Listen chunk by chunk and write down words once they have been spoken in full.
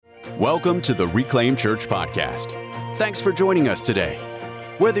Welcome to the Reclaim Church podcast. Thanks for joining us today.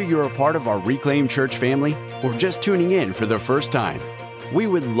 Whether you're a part of our Reclaim Church family or just tuning in for the first time, we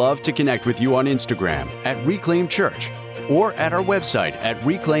would love to connect with you on Instagram at Reclaim Church or at our website at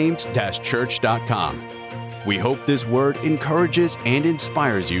reclaimed-church.com. We hope this word encourages and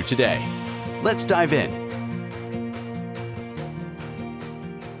inspires you today. Let's dive in.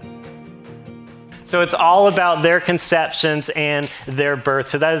 So it's all about their conceptions and their birth.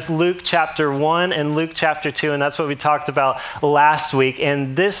 So that is Luke chapter 1 and Luke chapter 2, and that's what we talked about last week.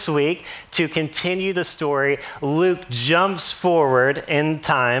 And this week, to continue the story, Luke jumps forward in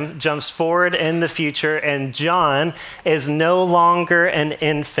time, jumps forward in the future, and John is no longer an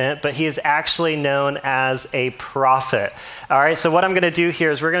infant, but he is actually known as a prophet. All right, so what I'm going to do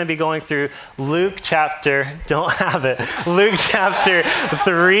here is we're going to be going through Luke chapter 3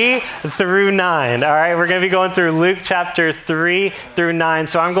 through 9. All right, we're going to be going through Luke chapter 3 through 9.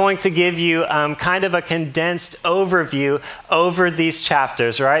 So I'm going to give you kind of a condensed overview over these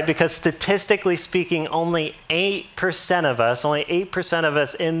chapters, right? Because statistically speaking, only 8% of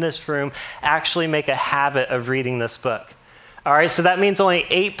us in this room actually make a habit of reading this book. All right, so that means only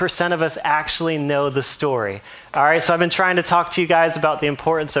 8% of us actually know the story. All right, so I've been trying to talk to you guys about the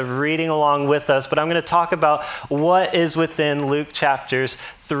importance of reading along with us, but I'm going to talk about what is within Luke chapters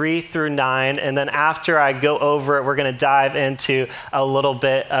 3 through 9, and then after I go over it, we're going to dive into a little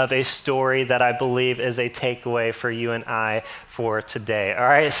bit of a story that I believe is a takeaway for you and I for today. All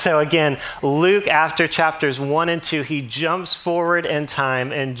right, so again, Luke, after chapters 1 and 2, he jumps forward in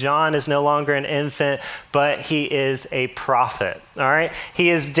time, and John is no longer an infant, but he is a prophet. All right, he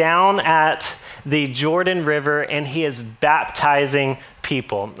is down at the Jordan River, and he is baptizing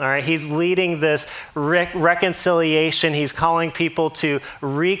people. All right, he's leading this reconciliation. He's calling people to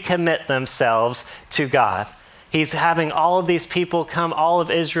recommit themselves to God. He's having all of these people come, all of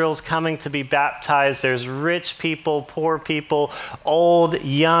Israel's coming to be baptized. There's rich people, poor people, old,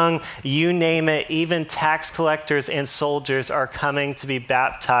 young, you name it. Even tax collectors and soldiers are coming to be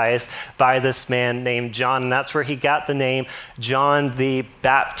baptized by this man named John. And that's where he got the name John the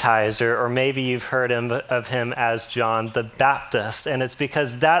Baptizer, or maybe you've heard of him as John the Baptist. And it's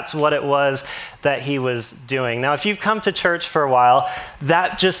because that's what it was that he was doing. Now, if you've come to church for a while,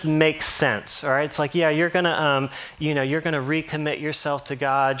 that just makes sense. All right, it's like, yeah, you're gonna recommit yourself to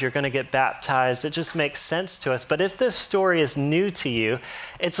God. You're gonna get baptized. It just makes sense to us. But if this story is new to you,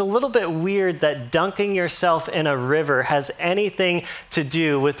 it's a little bit weird that dunking yourself in a river has anything to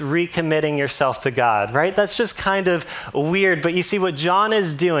do with recommitting yourself to God, right? That's just kind of weird. But you see, what John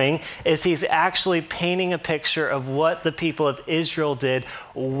is doing is he's actually painting a picture of what the people of Israel did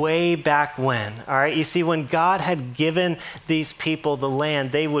way back when, all right? You see, when God had given these people the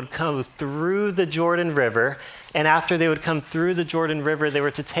land, they would come through the Jordan River, and after they would come through the Jordan River, they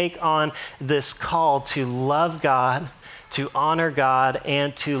were to take on this call to love God, to honor God,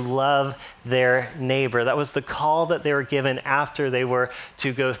 and to love their neighbor. That was the call that they were given after they were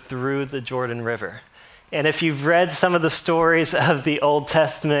to go through the Jordan River. And if you've read some of the stories of the Old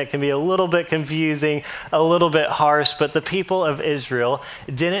Testament, it can be a little bit confusing, a little bit harsh, but the people of Israel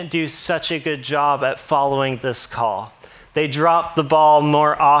didn't do such a good job at following this call. They dropped the ball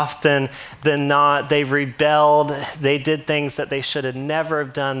more often than not. They rebelled. They did things that they should have never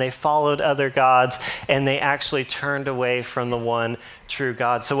have done. They followed other gods, and they actually turned away from the one true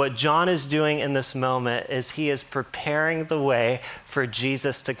God. So what John is doing in this moment is he is preparing the way for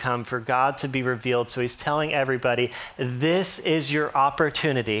Jesus to come, for God to be revealed. So he's telling everybody, this is your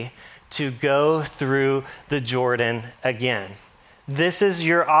opportunity to go through the Jordan again. This is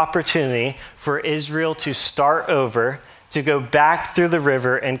your opportunity for Israel to start over, to go back through the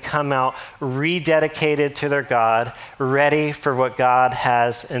river and come out rededicated to their God, ready for what God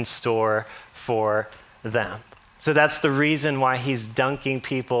has in store for them. So that's the reason why he's dunking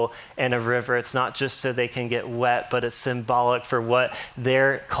people in a river. It's not just so they can get wet, but it's symbolic for what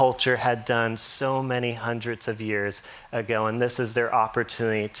their culture had done so many hundreds of years ago. And this is their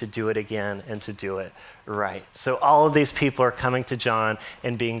opportunity to do it again and to do it right. So all of these people are coming to John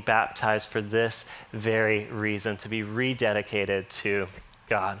and being baptized for this very reason, to be rededicated to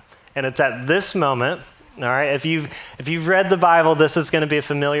God. And it's at this moment, all right, if you've read the Bible, this is going to be a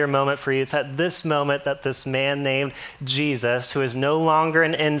familiar moment for you. It's at this moment that this man named Jesus, who is no longer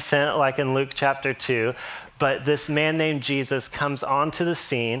an infant like in Luke chapter 2, but this man named Jesus comes onto the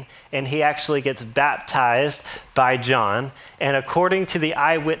scene, and he actually gets baptized by John. And according to the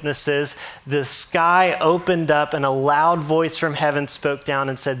eyewitnesses, the sky opened up and a loud voice from heaven spoke down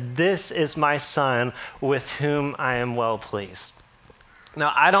and said, "This is my son with whom I am well pleased."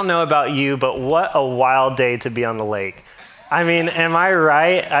 Now, I don't know about you, but what a wild day to be on the lake. I mean, am I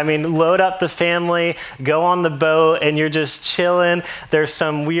right? I mean, load up the family, go on the boat, and you're just chilling. There's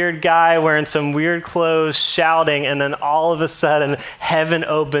some weird guy wearing some weird clothes shouting, and then all of a sudden, heaven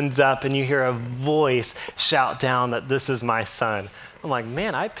opens up, and you hear a voice shout down that this is my son. I'm like,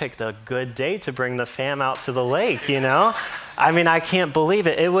 man, I picked a good day to bring the fam out to the lake, you know? I mean, I can't believe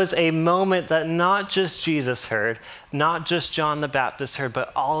it. It was a moment that not just Jesus heard, not just John the Baptist heard,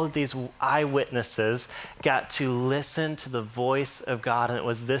 but all of these eyewitnesses got to listen to the voice of God. And it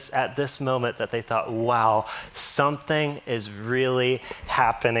was at this moment that they thought, wow, something is really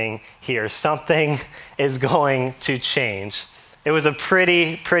happening here. Something is going to change. It was a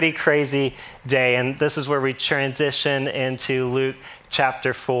pretty crazy day, and this is where we transition into Luke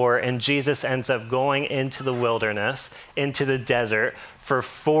chapter 4, and Jesus ends up going into the wilderness, into the desert for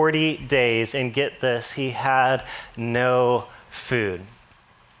 40 days, and get this, he had no food.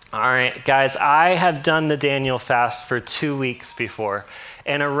 All right, guys, I have done the Daniel fast for 2 weeks before,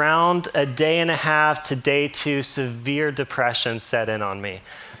 and around a day and a half to day 2, severe depression set in on me.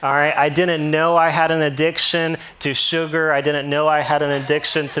 All right, I didn't know I had an addiction to sugar. I didn't know I had an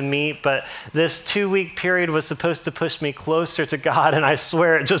addiction to meat, but this 2-week period was supposed to push me closer to God, and I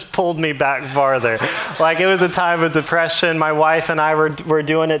swear it just pulled me back farther. Like, it was a time of depression. My wife and I were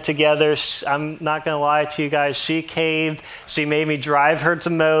doing it together. I'm not going to lie to you guys. She caved. She made me drive her to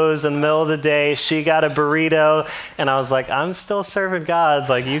Moe's in the middle of the day. She got a burrito, and I was like, I'm still serving God.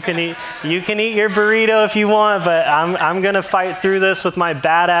 Like, you can eat your burrito if you want, but I'm going to fight through this with my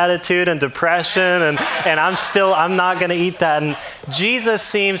bad attitude and depression, and I'm not going to eat that. And Jesus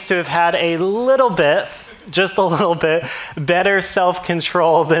seems to have had just a little bit better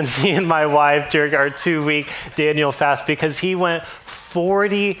self-control than me and my wife during our 2-week Daniel fast, because he went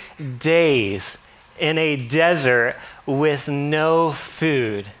 40 days in a desert with no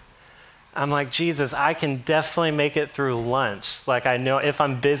food. I'm like, Jesus, I can definitely make it through lunch. Like, I know if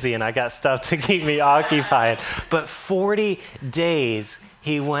I'm busy and I got stuff to keep me occupied. But 40 days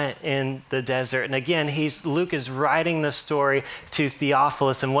he went in the desert. And again, Luke is writing the story to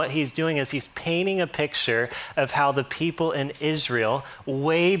Theophilus, and what he's doing is he's painting a picture of how the people in Israel,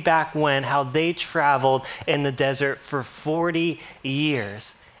 way back when, how they traveled in the desert for 40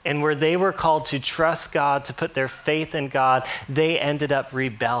 years. And where they were called to trust God, to put their faith in God, they ended up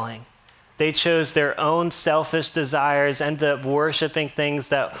rebelling. They chose their own selfish desires, ended up worshiping things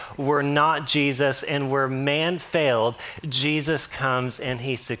that were not Jesus, and where man failed, Jesus comes and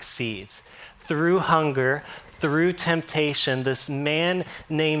he succeeds. Through hunger, through temptation, this man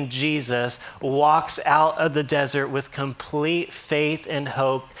named Jesus walks out of the desert with complete faith and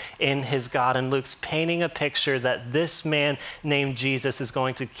hope in his God. And Luke's painting a picture that this man named Jesus is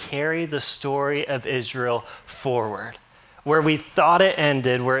going to carry the story of Israel forward. Where we thought it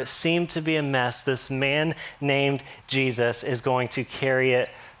ended, where it seemed to be a mess, this man named Jesus is going to carry it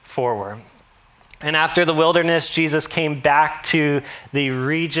forward. And after the wilderness, Jesus came back to the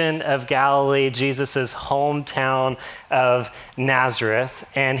region of Galilee, Jesus' hometown of Nazareth.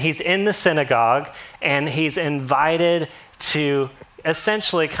 And he's in the synagogue, and he's invited to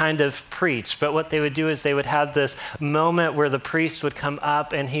essentially kind of preach. But what they would do is they would have this moment where the priest would come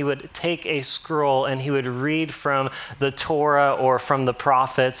up and he would take a scroll and he would read from the Torah or from the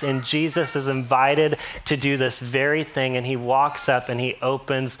prophets. And Jesus is invited to do this very thing. And he walks up and he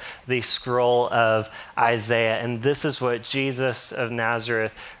opens the scroll of Isaiah. And this is what Jesus of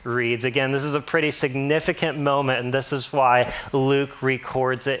Nazareth reads. Again, this is a pretty significant moment. And this is why Luke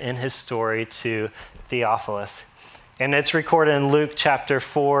records it in his story to Theophilus. And it's recorded in Luke chapter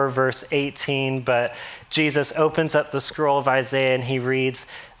 4, verse 18, but Jesus opens up the scroll of Isaiah and he reads,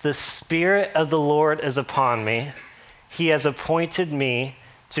 "The Spirit of the Lord is upon me. He has appointed me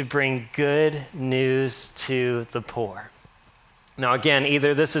to bring good news to the poor." Now again,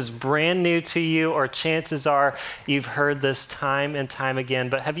 either this is brand new to you or chances are you've heard this time and time again,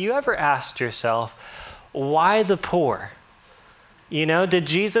 but have you ever asked yourself, why the poor? You know, did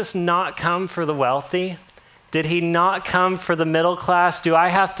Jesus not come for the wealthy? Did he not come for the middle class? Do I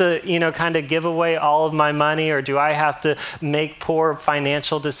have to, kind of give away all of my money, or do I have to make poor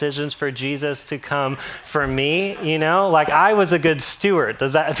financial decisions for Jesus to come for me? Like, I was a good steward.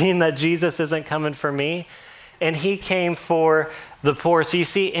 Does that mean that Jesus isn't coming for me? And he came for the poor. So you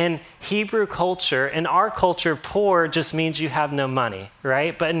see, in Hebrew culture, in our culture, poor just means you have no money,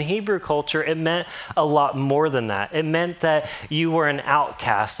 right? But in Hebrew culture, it meant a lot more than that. It meant that you were an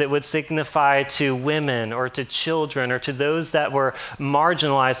outcast. It would signify to women or to children or to those that were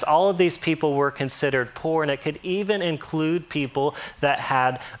marginalized. All of these people were considered poor, and it could even include people that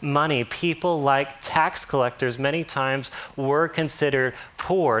had money. People like tax collectors many times were considered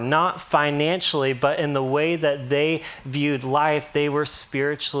poor, not financially, but in the way that they viewed life. They were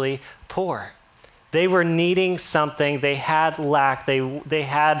spiritually poor. They were needing something. They had lack. They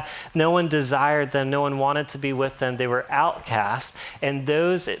had, no one desired them. No one wanted to be with them. They were outcasts. And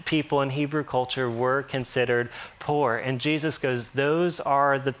those people in Hebrew culture were considered poor. And Jesus goes, those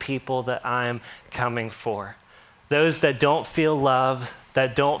are the people that I'm coming for. Those that don't feel loved,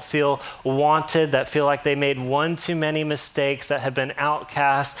 that don't feel wanted, that feel like they made one too many mistakes, that have been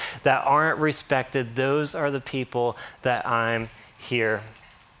outcast, that aren't respected. Those are the people that I'm here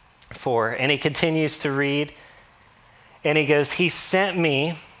for. And he continues to read, and he goes, he sent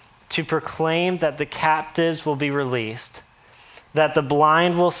me to proclaim that the captives will be released, that the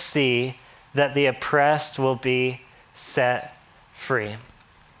blind will see, that the oppressed will be set free.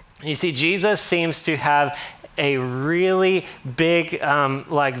 You see, Jesus seems to have a really big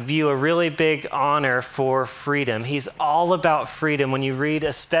view, a really big honor for freedom. He's all about freedom. When you read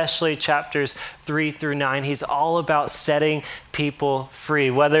especially chapters 3 through 9, he's all about setting people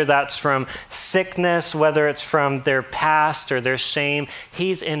free, whether that's from sickness, whether it's from their past or their shame.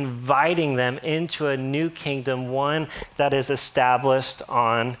 He's inviting them into a new kingdom, one that is established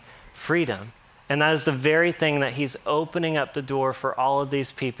on freedom. And that is the very thing that he's opening up the door for all of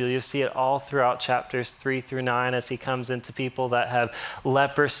these people. You see it all throughout chapters 3 through 9 as he comes into people that have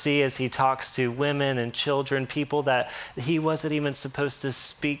leprosy, as he talks to women and children, people that he wasn't even supposed to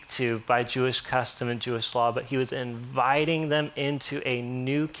speak to by Jewish custom and Jewish law, but he was inviting them into a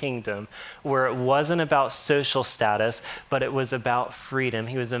new kingdom where it wasn't about social status, but it was about freedom.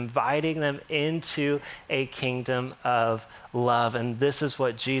 He was inviting them into a kingdom of love. And this is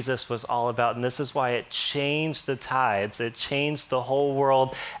what Jesus was all about. And this is why it changed the tides. It changed the whole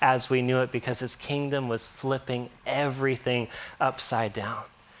world as we knew it, because his kingdom was flipping everything upside down.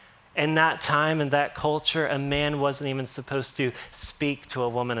 In that time, in that culture, a man wasn't even supposed to speak to a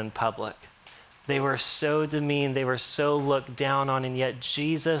woman in public. They were so demeaned, they were so looked down on, and yet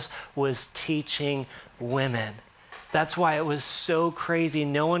Jesus was teaching women. That's why it was so crazy.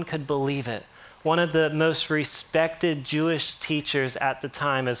 No one could believe it. One of the most respected Jewish teachers at the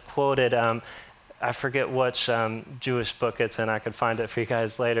time is quoted, I forget which Jewish book it's in, I could find it for you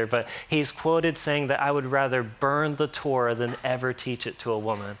guys later, but he's quoted saying that I would rather burn the Torah than ever teach it to a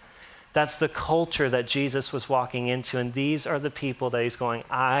woman. That's the culture that Jesus was walking into, and these are the people that he's going,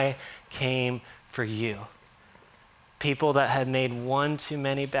 I came for you. People that had made one too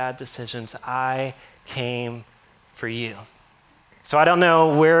many bad decisions, I came for you. So I don't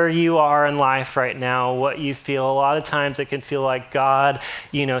know where you are in life right now, what you feel. A lot of times it can feel like God,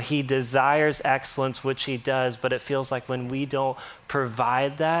 he desires excellence, which he does, but it feels like when we don't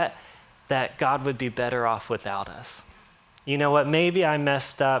provide that God would be better off without us. You know what, maybe I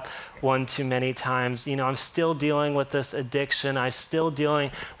messed up one too many times. I'm still dealing with this addiction. I'm still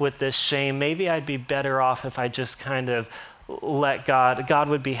dealing with this shame. Maybe I'd be better off if I just kind of let God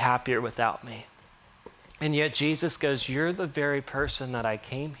would be happier without me. And yet Jesus goes, you're the very person that I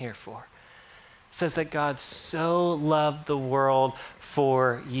came here for. It says that God so loved the world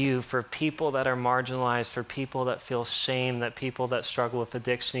for you, for people that are marginalized, for people that feel shame, that people that struggle with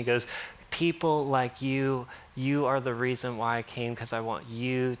addiction. He goes, people like you are the reason why I came, because I want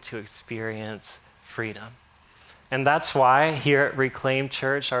you to experience freedom. And that's why here at Reclaim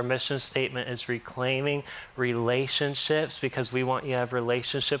Church, our mission statement is reclaiming relationships, because we want you to have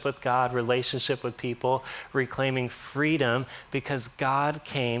relationship with God, relationship with people, reclaiming freedom, because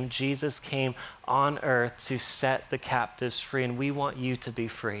Jesus came on earth to set the captives free, and we want you to be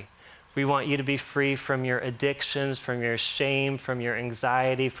free. We want you to be free from your addictions, from your shame, from your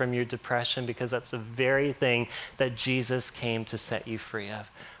anxiety, from your depression, because that's the very thing that Jesus came to set you free of.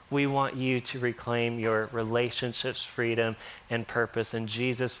 We want you to reclaim your relationships, freedom, and purpose. And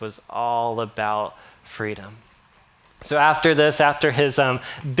Jesus was all about freedom. So after this, after his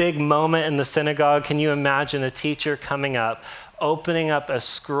big moment in the synagogue, can you imagine a teacher coming up, opening up a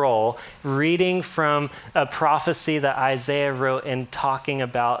scroll, reading from a prophecy that Isaiah wrote and talking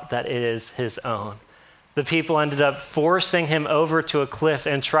about that it is his own? The people ended up forcing him over to a cliff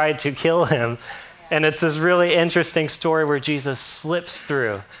and tried to kill him. And it's this really interesting story where Jesus slips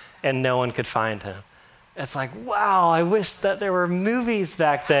through and no one could find him. It's like, wow, I wish that there were movies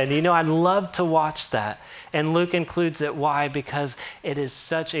back then. I'd love to watch that. And Luke includes it. Why? Because it is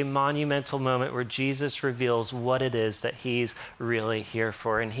such a monumental moment where Jesus reveals what it is that he's really here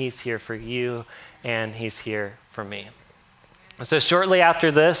for. And he's here for you, and he's here for me. So shortly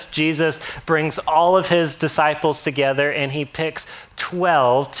after this, Jesus brings all of his disciples together, and he picks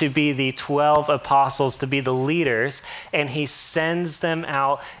 12 to be the 12 apostles, to be the leaders, and he sends them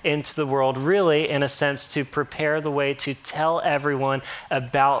out into the world, really, in a sense, to prepare the way to tell everyone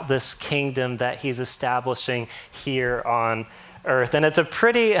about this kingdom that he's establishing here on earth. And it's a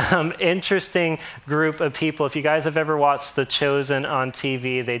pretty interesting group of people. If you guys have ever watched The Chosen on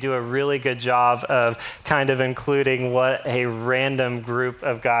TV, they do a really good job of kind of including what a random group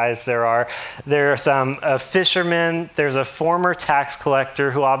of guys there are. There's a fisherman, there's a former tax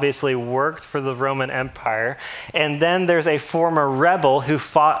collector who obviously worked for the Roman Empire, and then there's a former rebel who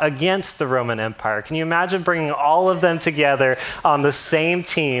fought against the Roman Empire. Can you imagine bringing all of them together on the same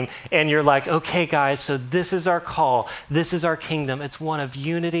team, and you're like, okay guys, so this is our call, this is our kingdom. It's one of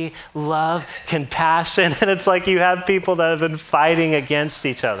unity, love, compassion, and it's like you have people that have been fighting against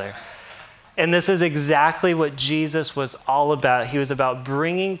each other. And this is exactly what Jesus was all about. He was about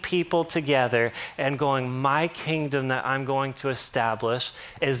bringing people together and going, my kingdom that I'm going to establish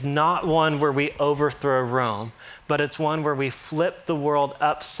is not one where we overthrow Rome, but it's one where we flip the world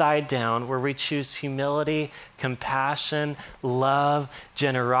upside down, where we choose humility, compassion, love,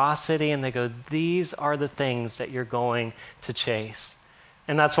 generosity, and they go, these are the things that you're going to chase.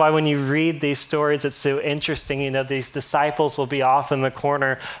 And that's why when you read these stories, it's so interesting. These disciples will be off in the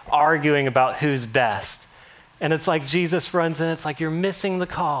corner arguing about who's best. And it's like Jesus runs in, it's like, you're missing the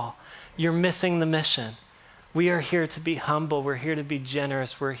call. You're missing the mission. We are here to be humble. We're here to be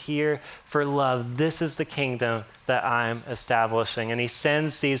generous. We're here for love. This is the kingdom that I'm establishing. And he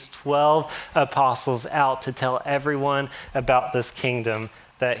sends these 12 apostles out to tell everyone about this kingdom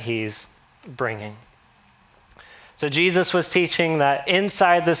that he's bringing. So Jesus was teaching that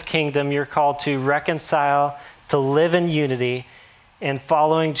inside this kingdom, you're called to reconcile, to live in unity, and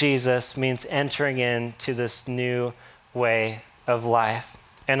following Jesus means entering into this new way of life.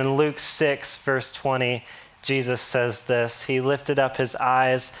 And in Luke 6, verse 20, Jesus says this, he lifted up his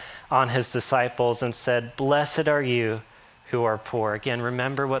eyes on his disciples and said, "Blessed are you who are poor." Again,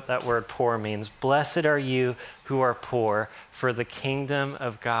 remember what that word poor means. Blessed are you who are poor, for the kingdom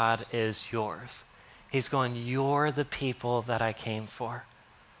of God is yours. He's going, you're the people that I came for.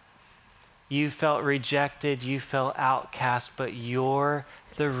 You felt rejected, you felt outcast, but you're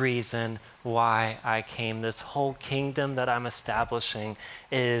the reason why I came. This whole kingdom that I'm establishing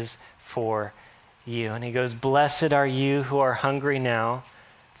is for you. And he goes, blessed are you who are hungry now,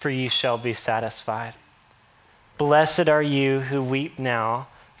 for you shall be satisfied. Blessed are you who weep now,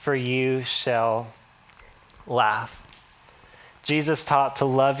 for you shall laugh. Jesus taught to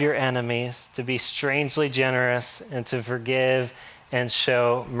love your enemies, to be strangely generous, and to forgive and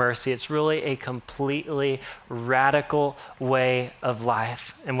show mercy. It's really a completely radical way of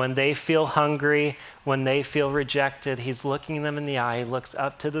life. And when they feel hungry, when they feel rejected, he's looking them in the eye. He looks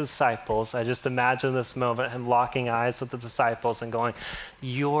up to the disciples. I just imagine this moment, him locking eyes with the disciples and going,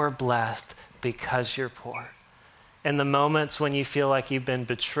 you're blessed because you're poor. In the moments when you feel like you've been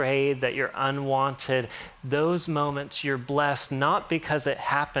betrayed, that you're unwanted, those moments you're blessed not because it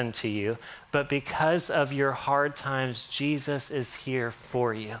happened to you, but because of your hard times, Jesus is here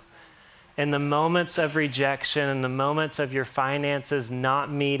for you. In the moments of rejection, in the moments of your finances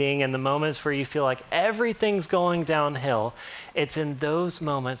not meeting, in the moments where you feel like everything's going downhill, it's in those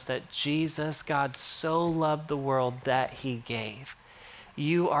moments that Jesus, God, so loved the world that he gave.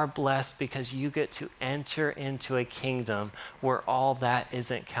 You are blessed because you get to enter into a kingdom where all that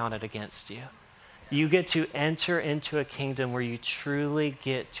isn't counted against you. You get to enter into a kingdom where you truly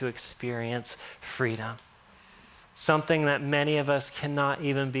get to experience freedom. Something that many of us cannot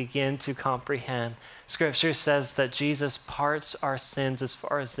even begin to comprehend. Scripture says that Jesus parts our sins as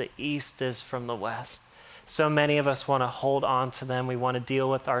far as the east is from the west. So many of us want to hold on to them. We want to deal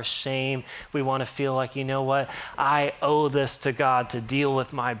with our shame. We want to feel like, you know what? I owe this to God to deal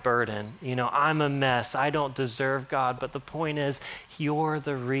with my burden. I'm a mess. I don't deserve God. But the point is, you're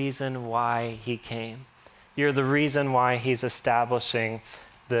the reason why he came. You're the reason why he's establishing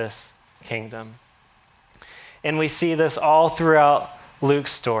this kingdom. And we see this all throughout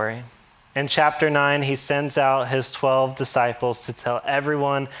Luke's story. In chapter 9, he sends out his 12 disciples to tell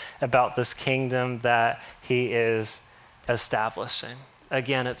everyone about this kingdom that he is establishing.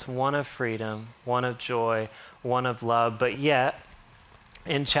 Again, it's one of freedom, one of joy, one of love. But yet,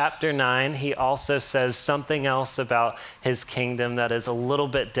 in chapter 9, he also says something else about his kingdom that is a little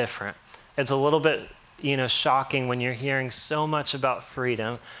bit different. It's a little bit shocking when you're hearing so much about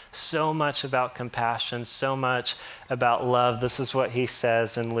freedom, so much about compassion, so much about love. This is what he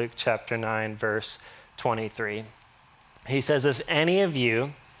says in Luke chapter 9, verse 23. He says, if any of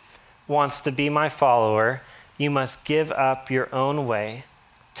you wants to be my follower, you must give up your own way,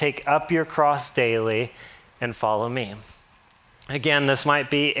 take up your cross daily, and follow me. Again, this might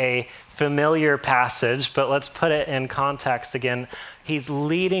be a familiar passage, but let's put it in context again. He's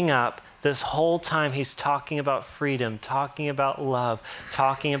leading up. This whole time he's talking about freedom, talking about love,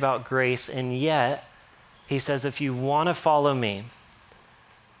 talking about grace, and yet he says, if you want to follow me,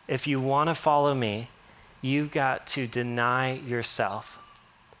 you've got to deny yourself.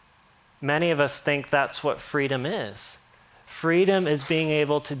 Many of us think that's what freedom is. Freedom is being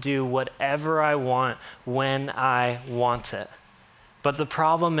able to do whatever I want when I want it. But the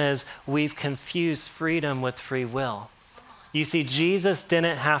problem is we've confused freedom with free will. You see, Jesus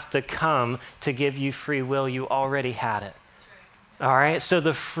didn't have to come to give you free will. You already had it. All right? So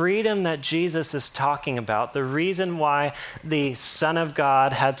the freedom that Jesus is talking about, the reason why the Son of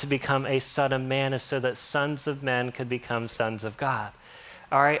God had to become a son of man is so that sons of men could become sons of God.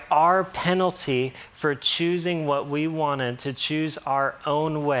 All right? Our penalty for choosing what we wanted, to choose our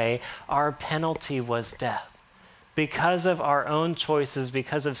own way, our penalty was death. Because of our own choices,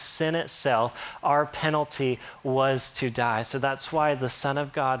 because of sin itself, our penalty was to die. So that's why the Son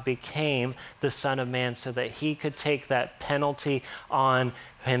of God became the Son of Man, so that he could take that penalty on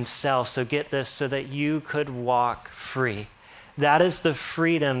himself. So get this, so that you could walk free. That is the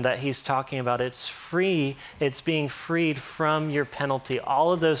freedom that he's talking about. It's free. It's being freed from your penalty.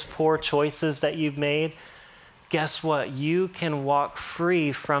 All of those poor choices that you've made, guess what? You can walk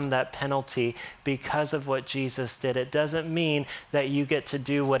free from that penalty because of what Jesus did. It doesn't mean that you get to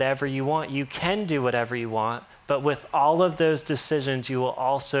do whatever you want. You can do whatever you want, but with all of those decisions, you will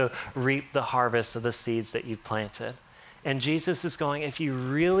also reap the harvest of the seeds that you planted. And Jesus is going, if you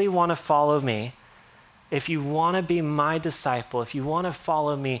really want to follow me, if you want to be my disciple, if you want to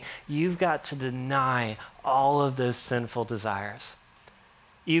follow me, you've got to deny all of those sinful desires.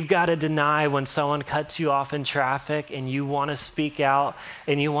 You've got to deny when someone cuts you off in traffic and you want to speak out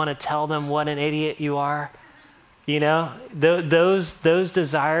and you want to tell them what an idiot you are. Those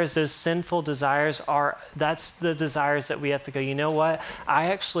desires, those sinful desires that's the desires that we have to go, you know what? I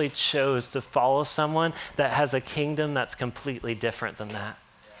actually chose to follow someone that has a kingdom that's completely different than that.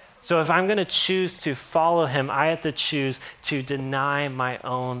 So if I'm going to choose to follow him, I have to choose to deny my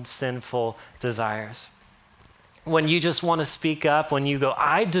own sinful desires. When you just want to speak up, when you go,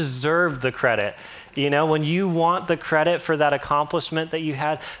 I deserve the credit, when you want the credit for that accomplishment that you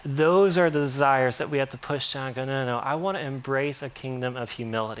had, those are the desires that we have to push down and go, no, I want to embrace a kingdom of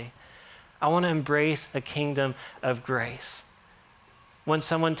humility. I want to embrace a kingdom of grace. When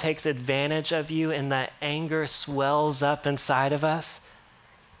someone takes advantage of you and that anger swells up inside of us,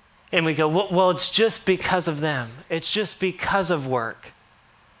 and we go, well, it's just because of them. It's just because of work.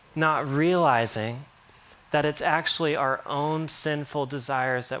 Not realizing that it's actually our own sinful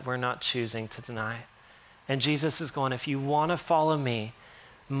desires that we're not choosing to deny. And Jesus is going, if you want to follow me,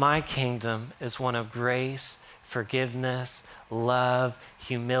 my kingdom is one of grace, forgiveness, love,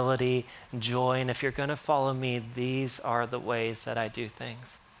 humility, joy. And if you're going to follow me, these are the ways that I do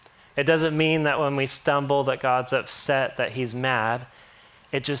things. It doesn't mean that when we stumble that God's upset, that he's mad.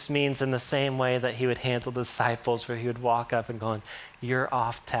 It just means in the same way that he would handle the disciples, where he would walk up and go, you're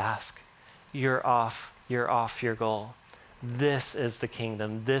off task. You're off your goal. This is the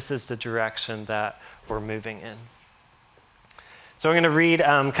kingdom. This is the direction that we're moving in. So I'm going to read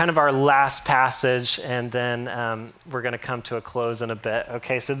kind of our last passage, and then we're going to come to a close in a bit.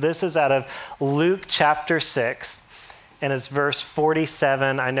 Okay, so this is out of Luke chapter 6, and it's verse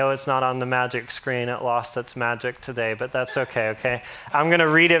 47. I know it's not on the magic screen. It lost its magic today, but that's okay? I'm going to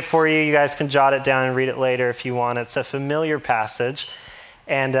read it for you. You guys can jot it down and read it later if you want. It's a familiar passage,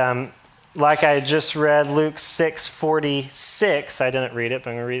 and like I just read, Luke 6:46, I didn't read it, but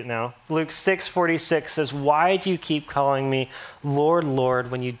I'm going to read it now. Luke 6:46 says, why do you keep calling me Lord, Lord,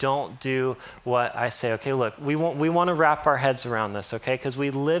 when you don't do what I say? Okay, look, we want to wrap our heads around this, okay? Because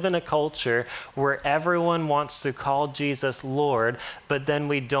we live in a culture where everyone wants to call Jesus Lord, but then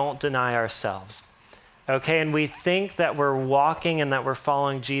we don't deny ourselves. Okay, and we think that we're walking and that we're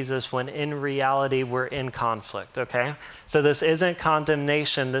following Jesus when in reality we're in conflict, okay? So this isn't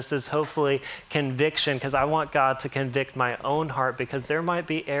condemnation, this is hopefully conviction, because I want God to convict my own heart, because there might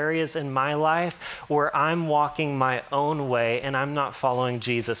be areas in my life where I'm walking my own way and I'm not following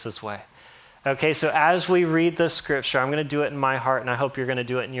Jesus' way. Okay, so as we read the scripture, I'm going to do it in my heart, and I hope you're going to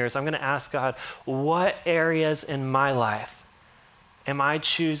do it in yours. I'm going to ask God, what areas in my life Am I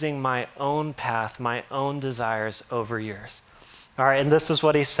choosing my own path, my own desires over yours? All right, and this is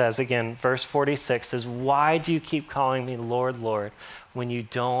what he says. Again, verse 46 is, why do you keep calling me Lord, Lord, when you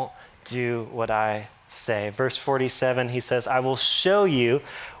don't do what I say? Verse 47, he says, I will show you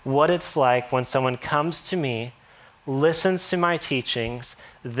what it's like when someone comes to me, listens to my teachings,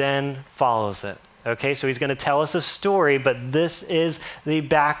 then follows it. Okay, so he's going to tell us a story, but this is the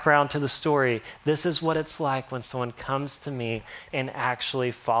background to the story. This is what it's like when someone comes to me and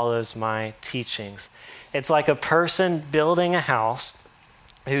actually follows my teachings. It's like a person building a house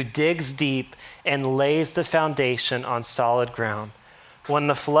who digs deep and lays the foundation on solid ground. When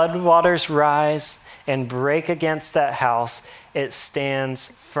the floodwaters rise and break against that house, it stands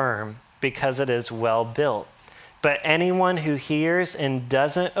firm because it is well built. But anyone who hears and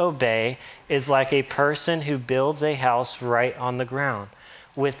doesn't obey is like a person who builds a house right on the ground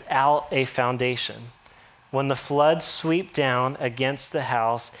without a foundation. When the floods sweep down against the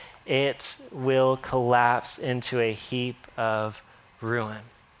house, it will collapse into a heap of ruin.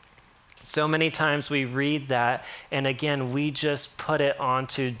 So many times we read that, and again, we just put it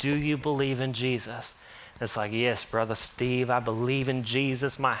onto, do you believe in Jesus? It's like, yes, Brother Steve, I believe in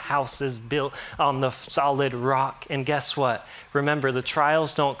Jesus. My house is built on the solid rock. And guess what? Remember, the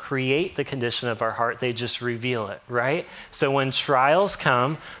trials don't create the condition of our heart. They just reveal it, right? So when trials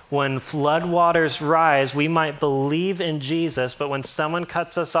come, when floodwaters rise, we might believe in Jesus, but when someone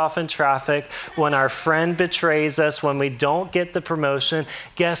cuts us off in traffic, when our friend betrays us, when we don't get the promotion,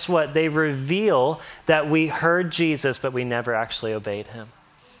 guess what? They reveal that we heard Jesus, but we never actually obeyed him.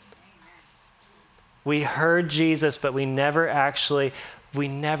 We heard Jesus, but we never actually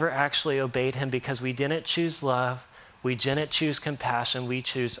obeyed him because we didn't choose love. We didn't choose compassion. We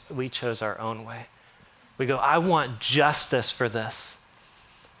chose our own way. We go, I want justice for this.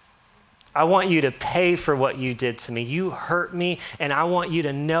 I want you to pay for what you did to me. You hurt me, and I want you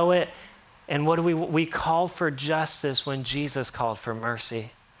to know it. And what do we call for justice when Jesus called for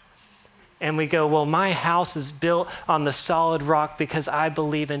mercy? And we go, well, my house is built on the solid rock because I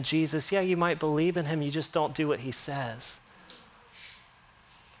believe in Jesus. Yeah, you might believe in him, you just don't do what he says.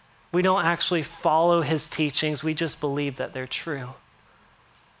 We don't actually follow his teachings, we just believe that they're true.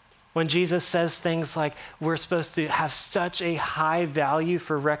 When Jesus says things like we're supposed to have such a high value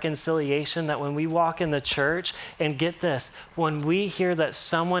for reconciliation that when we walk in the church, and get this, when we hear that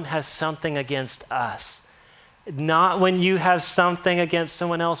someone has something against us, not when you have something against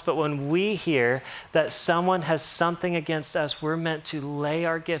someone else, but when we hear that someone has something against us, we're meant to lay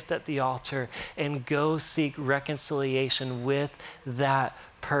our gift at the altar and go seek reconciliation with that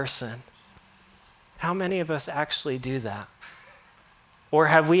person. How many of us actually do that? Or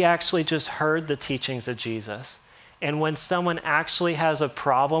have we actually just heard the teachings of Jesus? And when someone actually has a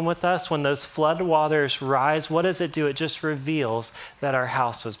problem with us, when those floodwaters rise, what does it do? It just reveals that our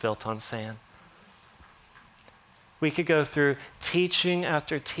house was built on sand. We could go through teaching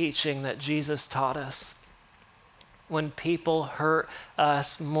after teaching that Jesus taught us. When people hurt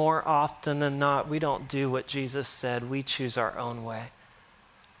us, more often than not, we don't do what Jesus said. We choose our own way.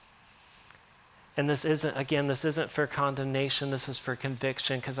 And this isn't for condemnation. This is for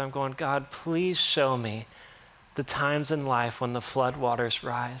conviction, because I'm going, God, please show me the times in life when the floodwaters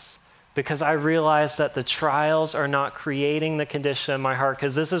rise. Because I realize that the trials are not creating the condition in my heart.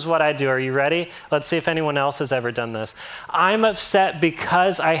 Because this is what I do. Are you ready? Let's see if anyone else has ever done this. I'm upset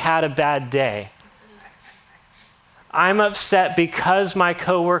because I had a bad day. I'm upset because my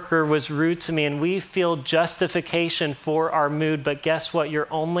coworker was rude to me, and we feel justification for our mood. But guess what?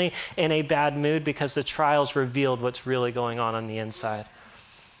 You're only in a bad mood because the trials revealed what's really going on the inside.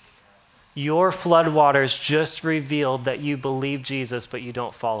 Your floodwaters just revealed that you believe Jesus, but you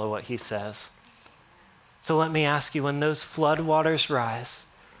don't follow what he says. So let me ask you, when those floodwaters rise,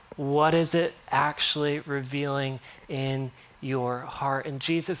 what is it actually revealing in your heart? And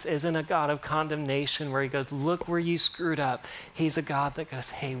Jesus isn't a God of condemnation where he goes, look where you screwed up. He's a God that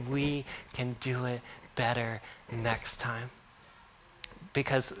goes, hey, we can do it better next time.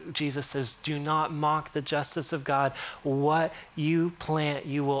 Because Jesus says, do not mock the justice of God. What you plant,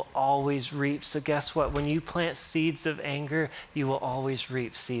 you will always reap. So guess what? When you plant seeds of anger, you will always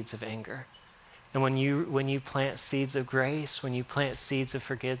reap seeds of anger. And when you plant seeds of grace, when you plant seeds of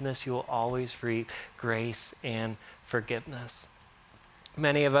forgiveness, you will always reap grace and forgiveness.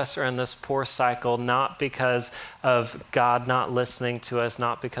 Many of us are in this poor cycle, not because of God not listening to us,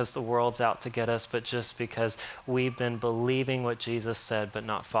 not because the world's out to get us, but just because we've been believing what Jesus said, but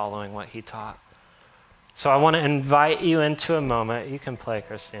not following what he taught. So I want to invite you into a moment. You can play,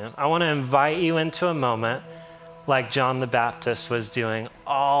 Christine. I want to invite you into a moment like John the Baptist was doing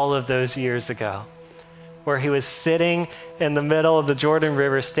all of those years ago, where he was sitting in the middle of the Jordan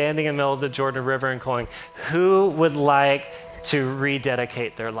River, standing in the middle of the Jordan River and going, who would like to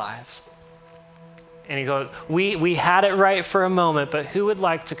rededicate their lives? And he goes, we had it right for a moment, but who would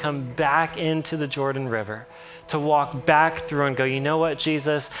like to come back into the Jordan River, to walk back through and go, you know what,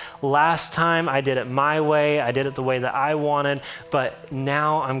 Jesus, last time I did it my way, I did it the way that I wanted, but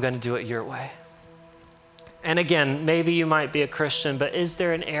now I'm going to do it your way. And again, maybe you might be a Christian, but is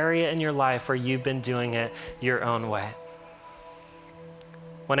there an area in your life where you've been doing it your own way?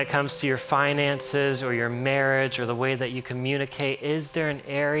 When it comes to your finances or your marriage or the way that you communicate, is there an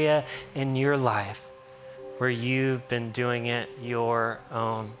area in your life where you've been doing it your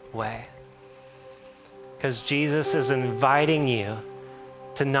own way? Because Jesus is inviting you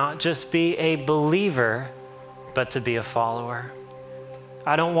to not just be a believer, but to be a follower.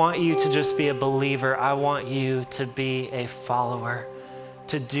 I don't want you to just be a believer. I want you to be a follower,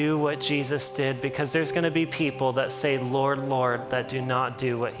 to do what Jesus did, because there's going to be people that say, Lord, Lord, that do not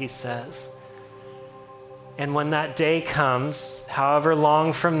do what he says. And when that day comes, however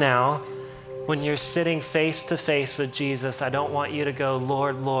long from now, when you're sitting face to face with Jesus, I don't want you to go,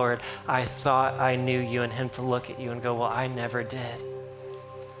 Lord, Lord, I thought I knew you, and him to look at you and go, well, I never did.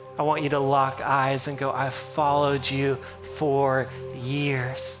 I want you to lock eyes and go, I've followed you for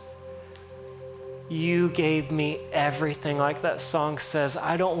years. You gave me everything. Like that song says,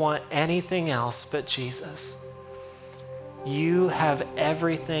 I don't want anything else but Jesus. You have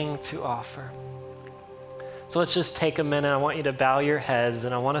everything to offer. So let's just take a minute. I want you to bow your heads,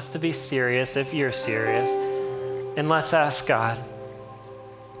 and I want us to be serious if you're serious. And let's ask God,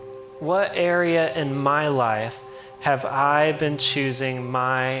 what area in my life have I been choosing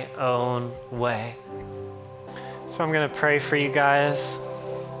my own way? So I'm going to pray for you guys.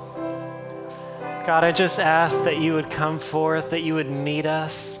 God, I just ask that you would come forth, that you would meet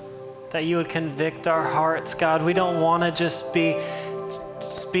us, that you would convict our hearts. God, we don't want to just be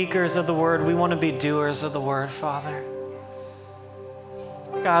speakers of the word. We want to be doers of the word, Father.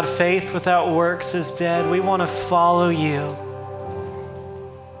 God, faith without works is dead. We want to follow you.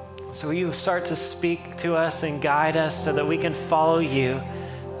 So you start to speak to us and guide us so that we can follow you,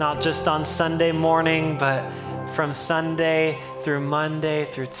 not just on Sunday morning, but from Sunday through Monday,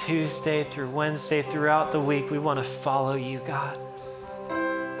 through Tuesday, through Wednesday, throughout the week. We want to follow you, God.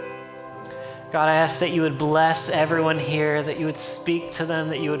 God, I ask that you would bless everyone here, that you would speak to them,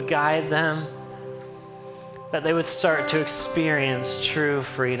 that you would guide them, that they would start to experience true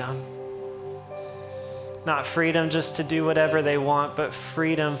freedom. Not freedom just to do whatever they want, but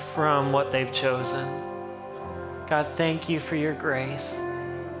freedom from what they've chosen. God, thank you for your grace.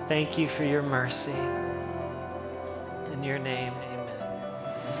 Thank you for your mercy. In your name,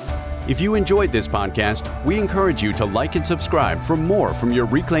 amen. If you enjoyed this podcast, we encourage you to like and subscribe for more from your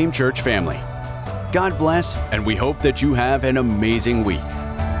Reclaim Church family. God bless, and we hope that you have an amazing week.